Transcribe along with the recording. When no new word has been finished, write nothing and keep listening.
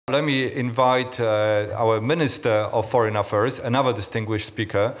Let me invite our Minister of Foreign Affairs, another distinguished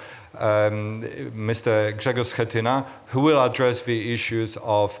speaker, Mr. Grzegorz Schetyna, who will address the issues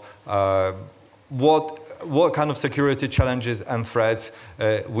of what kind of security challenges and threats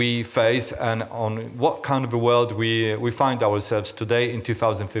we face, and on what kind of a world we find ourselves today in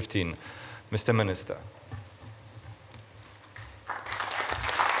 2015. Mr. Minister.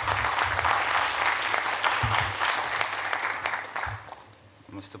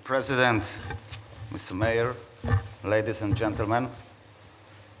 Mr. President, Mr. Mayor, ladies and gentlemen,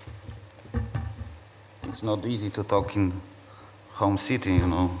 it's not easy to talk in home city, you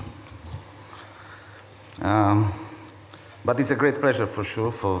know. But it's a great pleasure for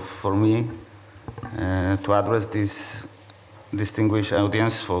sure for me to address this distinguished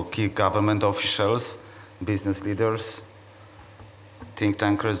audience for key government officials, business leaders, think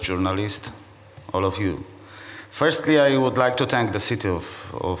tankers, journalists, all of you. Firstly, I would like to thank the city of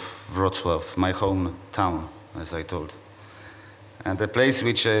Wrocław, my hometown, as I told, and a place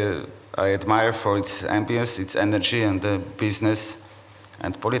which I admire for its ambience, its energy, and the business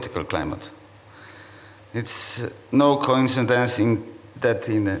and political climate. It's no coincidence that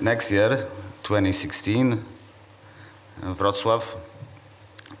in next year, 2016, Wrocław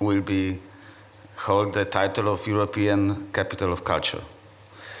will hold the title of European Capital of Culture.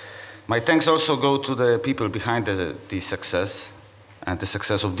 My thanks also go to the people behind this success and the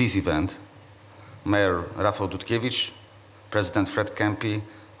success of this event. Mayor Rafał Dudkiewicz, President Fred Kempe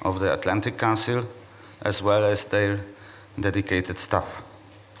of the Atlantic Council, as well as their dedicated staff.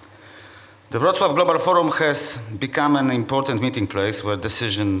 The Wrocław Global Forum has become an important meeting place where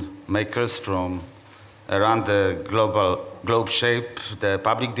decision makers from around the globe shape the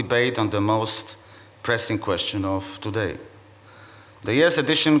public debate on the most pressing question of today. The year's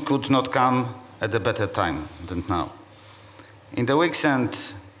edition could not come at a better time than now. In the weeks and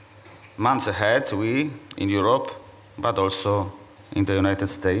months ahead, we, in Europe, but also in the United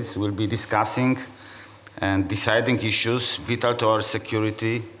States, will be discussing and deciding issues vital to our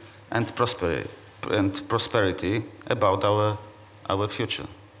security and prosperity about our future.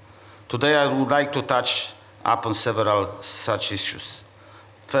 Today, I would like to touch upon several such issues.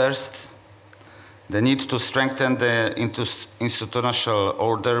 First, the need to strengthen the institutional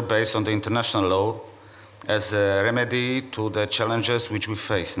order based on the international law as a remedy to the challenges which we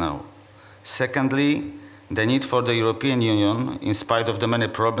face now. Secondly, the need for the European Union, in spite of the many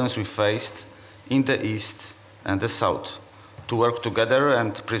problems we faced in the East and the South, to work together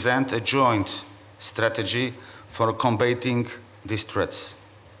and present a joint strategy for combating these threats.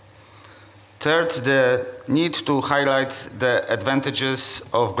 Third, the need to highlight the advantages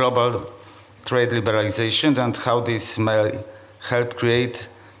of global trade liberalization and how this may help create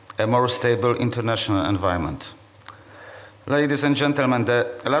a more stable international environment. Ladies and gentlemen, the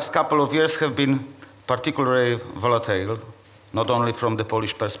last couple of years have been particularly volatile, not only from the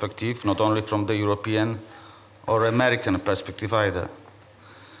Polish perspective, not only from the European or American perspective either.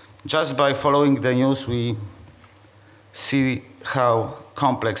 Just by following the news, we see how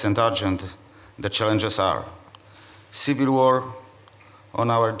complex and urgent the challenges are. Civil war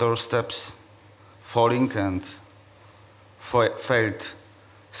on our doorsteps, falling and failed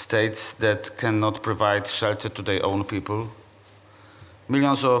states that cannot provide shelter to their own people,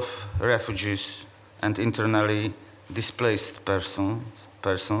 millions of refugees and internally displaced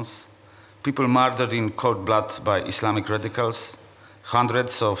persons, people murdered in cold blood by Islamic radicals,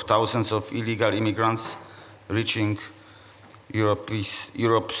 hundreds of thousands of illegal immigrants reaching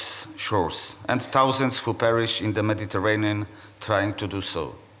Europe's shores, and thousands who perish in the Mediterranean trying to do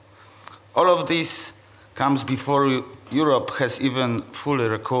so. All of this comes before Europe has even fully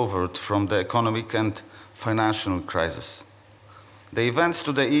recovered from the economic and financial crisis. The events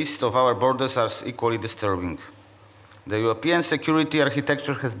to the east of our borders are equally disturbing. The European security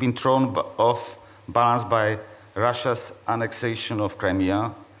architecture has been thrown off balance by Russia's annexation of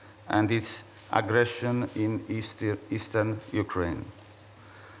Crimea and its aggression in eastern Ukraine.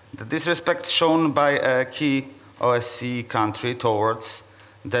 The disrespect shown by a key OSCE country towards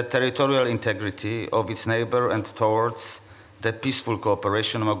the territorial integrity of its neighbor and towards the peaceful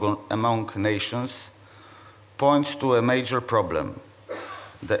cooperation among nations points to a major problem: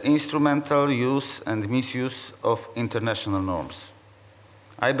 the instrumental use and misuse of international norms.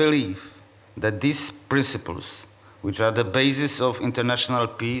 I believe that these principles, which are the basis of international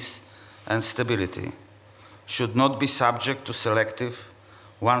peace and stability, should not be subject to selective,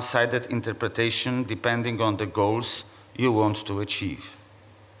 one-sided interpretation depending on the goals you want to achieve.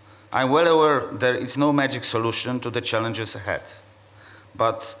 I'm well aware there is no magic solution to the challenges ahead.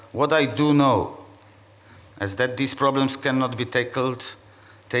 But what I do know is that these problems cannot be tackled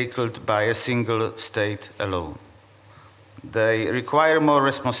tackled by a single state alone. They require more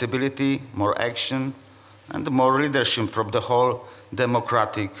responsibility, more action, and more leadership from the whole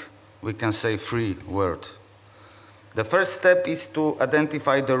democratic, we can say, free world. The first step is to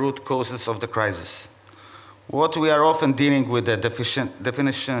identify the root causes of the crisis. What we are often dealing with the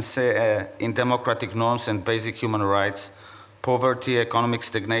deficiency in democratic norms and basic human rights, poverty, economic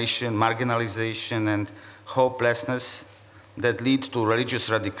stagnation, marginalization, and hopelessness that lead to religious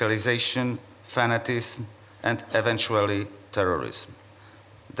radicalization, fanatism, and eventually terrorism.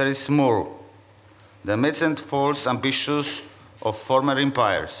 There is more. The myths and false ambitions of former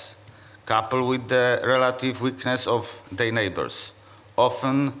empires, coupled with the relative weakness of their neighbors,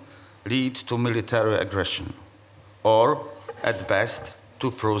 often lead to military aggression, or, at best,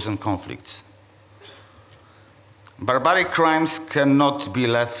 to frozen conflicts. Barbaric crimes cannot be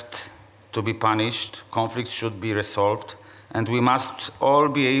left to be punished, conflicts should be resolved, and we must all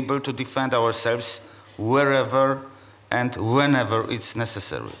be able to defend ourselves wherever and whenever it's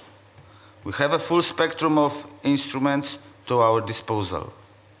necessary. We have a full spectrum of instruments to our disposal.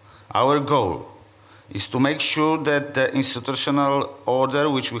 Our goal is to make sure that the institutional order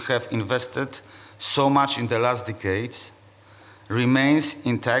which we have invested so much in the last decades remains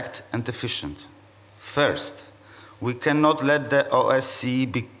intact and efficient. First, we cannot let the OSCE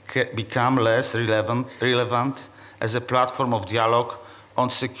become less relevant as a platform of dialogue on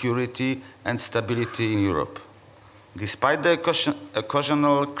security and stability in Europe. Despite the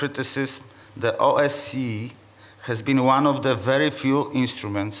occasional criticism, the OSCE has been one of the very few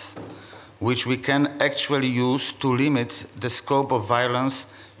instruments which we can actually use to limit the scope of violence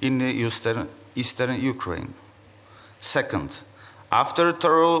in eastern Ukraine. Second, after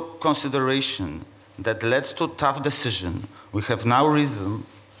thorough consideration that led to tough decision, we have now reason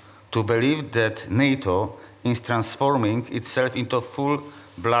to believe that NATO is transforming itself into a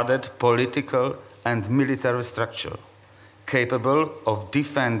full-blooded political and military structure, capable of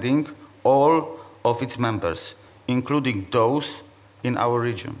defending all of its members, including those in our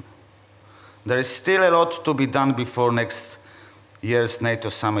region. There is still a lot to be done before next year's NATO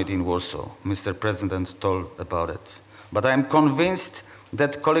summit in Warsaw. Mr. President told about it. But I am convinced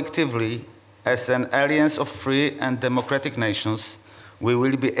that collectively, as an alliance of free and democratic nations, we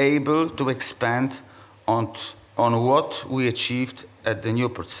will be able to expand on what we achieved at the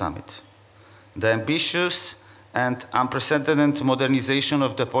Newport summit. The ambitious and unprecedented modernization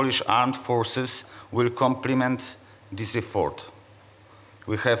of the Polish armed forces will complement this effort.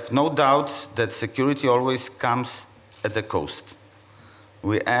 We have no doubt that security always comes at a cost.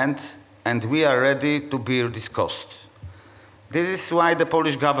 We are ready to bear this cost. This is why the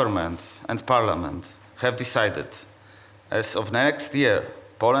Polish government and parliament have decided, as of next year,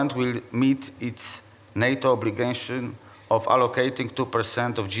 Poland will meet its NATO obligation of allocating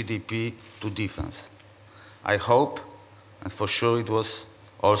 2% of GDP to defense. I hope, and for sure it was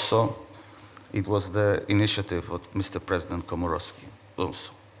the initiative of Mr. President Komorowski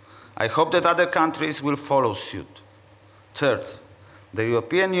also. I hope that other countries will follow suit. Third, the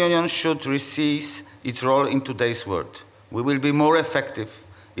European Union should reseize its role in today's world. We will be more effective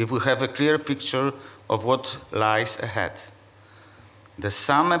if we have a clear picture of what lies ahead. The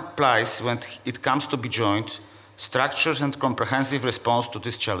same applies when it comes to be joint, structured and comprehensive response to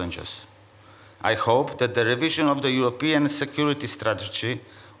these challenges. I hope that the revision of the European security strategy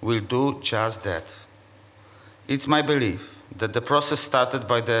will do just that. It's my belief that the process started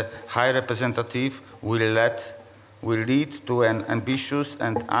by the High Representative will lead to an ambitious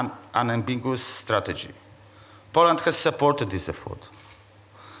and unambiguous strategy. Poland has supported this effort,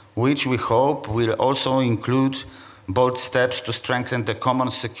 which we hope will also include bold steps to strengthen the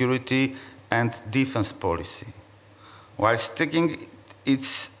common security and defense policy. While sticking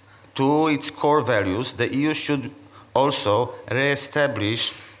to its core values, the EU should also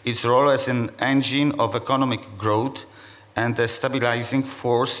re-establish its role as an engine of economic growth and a stabilizing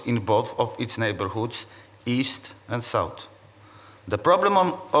force in both of its neighborhoods, east and south. The problem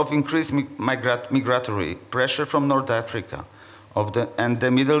of increased migratory pressure from North Africa and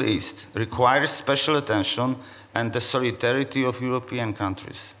the Middle East requires special attention and the solidarity of European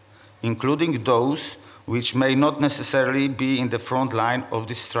countries, including those which may not necessarily be in the front line of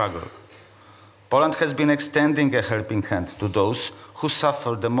this struggle. Poland has been extending a helping hand to those who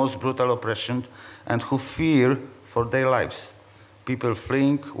suffer the most brutal oppression and who fear for their lives, people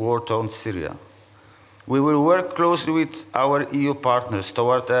fleeing war-torn Syria. We will work closely with our EU partners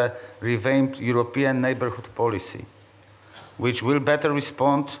toward a revamped European neighborhood policy, which will better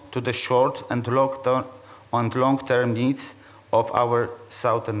respond to the short and long-term needs of our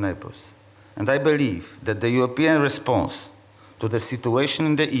southern neighbors. And I believe that the European response to the situation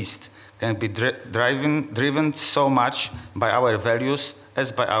in the East can be driven so much by our values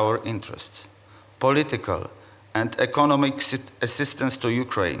as by our interests. Political and economic assistance to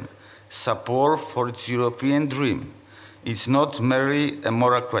Ukraine, support for its European dream, is not merely a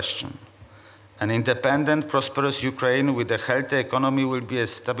moral question. An independent, prosperous Ukraine with a healthy economy will be a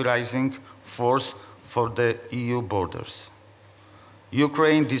stabilizing force for the EU borders.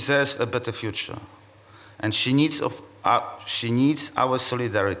 Ukraine deserves a better future, and she needs our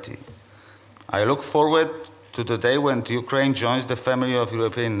solidarity. I look forward to the day when Ukraine joins the family of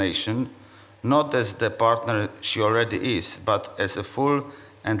European nations, not as the partner she already is, but as a full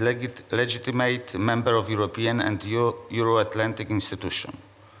and legitimate member of European and Euro-Atlantic institutions.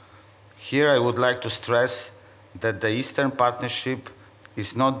 Here I would like to stress that the Eastern Partnership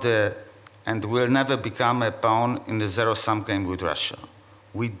is not and will never become a pawn in the zero-sum game with Russia.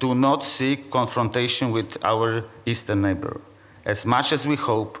 We do not seek confrontation with our Eastern neighbor. As much as we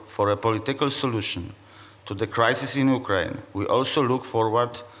hope for a political solution to the crisis in Ukraine, we also look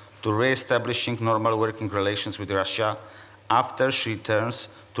forward to re-establishing normal working relations with Russia after she returns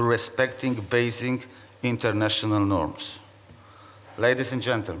to respecting basic international norms. Ladies and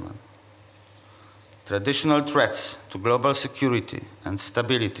gentlemen, traditional threats to global security and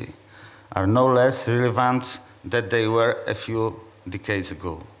stability are no less relevant than they were a few decades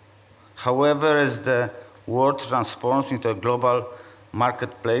ago. However, as the world transforms into a global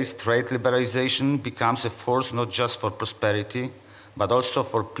marketplace, trade liberalization becomes a force not just for prosperity, but also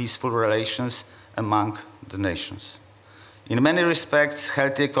for peaceful relations among the nations. In many respects,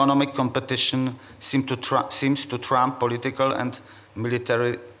 healthy economic competition seems to trump political and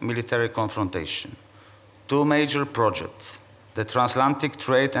military confrontation. Two major projects, the Transatlantic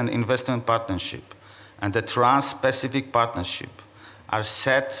Trade and Investment Partnership and the Trans-Pacific Partnership, are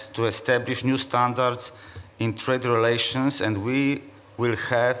set to establish new standards in trade relations, and we will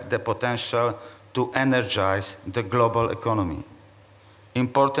have the potential to energize the global economy.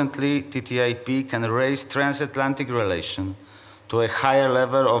 Importantly, TTIP can raise transatlantic relations to a higher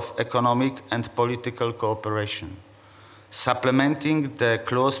level of economic and political cooperation, supplementing the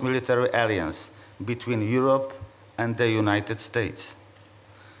close military alliance between Europe and the United States.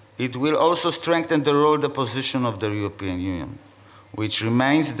 It will also strengthen the role and position of the European Union, which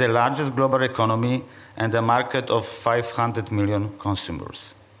remains the largest global economy and a market of 500 million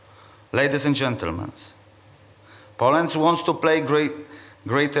consumers. Ladies and gentlemen, Poland wants to play a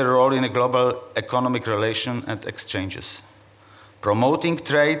greater role in a global economic relation and exchanges. Promoting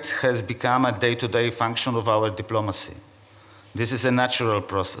trade has become a day-to-day function of our diplomacy. This is a natural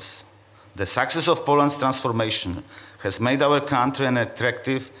process. The success of Poland's transformation has made our country an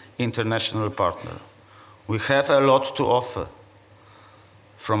attractive international partner. We have a lot to offer,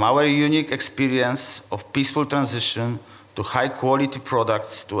 from our unique experience of peaceful transition to high-quality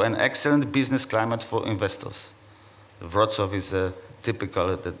products to an excellent business climate for investors. Wroclaw is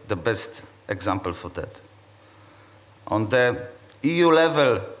the best example for that. On the EU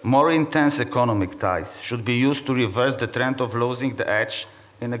level, more intense economic ties should be used to reverse the trend of losing the edge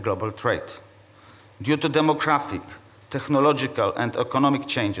in a global trade. Due to demographic, technological, and economic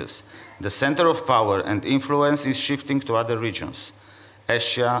changes, the center of power and influence is shifting to other regions,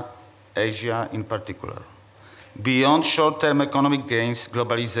 Asia in particular. Beyond short-term economic gains,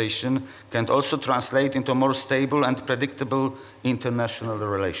 globalization can also translate into more stable and predictable international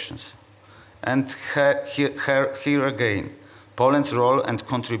relations. And here again, Poland's role and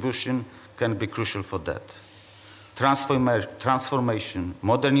contribution can be crucial for that. Transformation,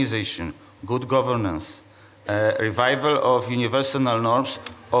 modernization, good governance, revival of universal norms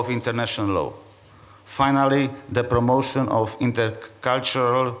of international law. Finally, the promotion of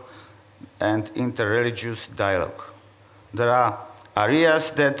intercultural and interreligious dialogue. There are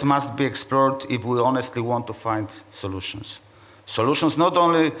areas that must be explored if we honestly want to find solutions. Solutions not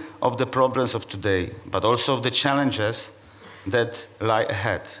only of the problems of today, but also of the challenges that lie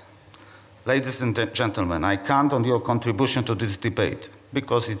ahead. Ladies and gentlemen, I count on your contribution to this debate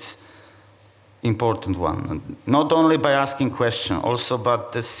because it's an important one. Not only by asking questions, also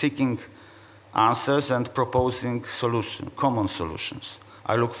but seeking answers and proposing common solutions.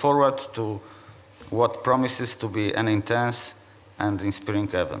 I look forward to what promises to be an intense and inspiring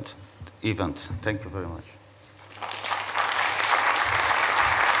event. Thank you very much.